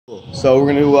So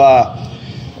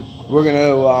we're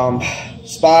gonna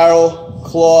spiral,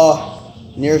 claw,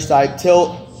 near side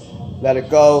tilt, let it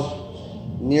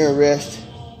go, near wrist,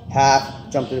 half,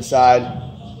 jump to the side,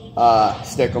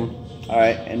 stick them. All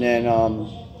right, and then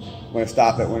we're gonna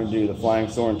stop it. We're gonna do the flying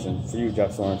Sorensen for you,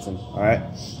 Jeff Sorensen. All right.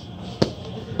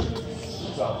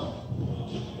 So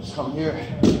just come here.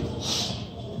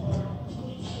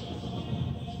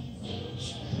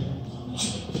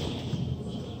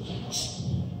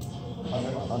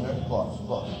 Under,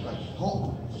 claw, right,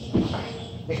 hold.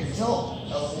 Take your tilt,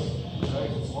 elevate,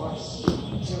 right, 1,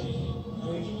 2,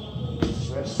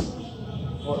 3, wrist,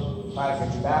 4, 5,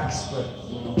 get your back, split,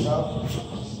 go.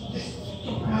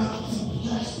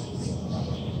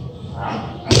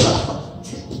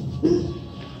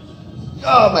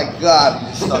 Oh my God,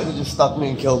 he just stuck me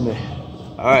and killed me.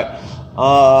 All right,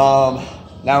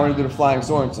 now we're gonna do the flying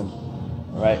Sorensen.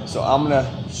 All right, so I'm gonna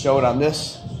show it on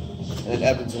this, and then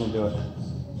Evan's gonna do it.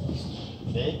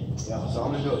 Okay. Yeah, so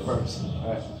I'm gonna do it first.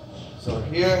 All right. So we're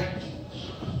here.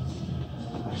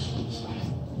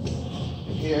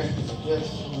 Here, like this,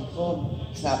 boom.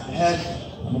 Snap the head.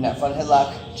 I'm in that front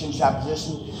headlock, chin strap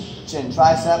position, chin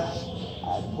tricep.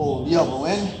 I pull the elbow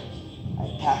in.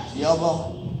 I catch the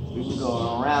elbow. We can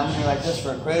go around here like this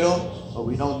for a cradle, but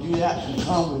we don't do that. We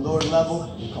come, we lower the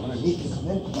level. We come underneath, we come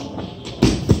in.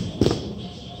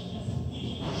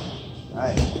 All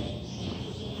right.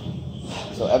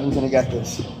 So Evan's gonna get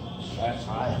this. All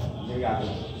right, here we go.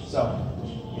 So,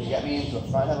 you get me into a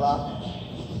front headlock.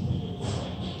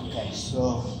 Okay,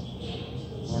 so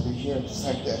I'm gonna be here just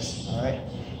like this. All right.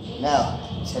 Now,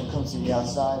 his head comes to the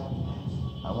outside.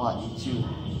 I want you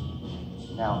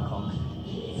to now come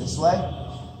this way.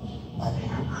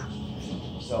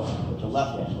 So with the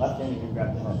left hand, you can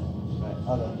grab the head. Right,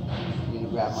 other. You can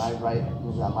grab my right. You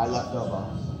can grab my left elbow.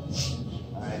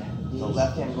 All right. So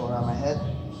left hand go around my head.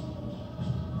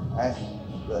 Alright,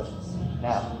 good.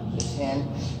 Now, this hand,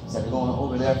 instead of going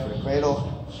over there for the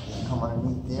cradle, you come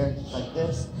underneath there, just like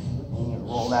this, and you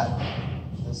roll that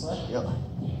this way. Yep.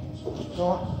 Keep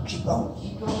going, keep going,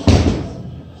 keep going.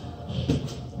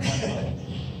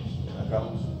 Here I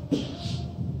come.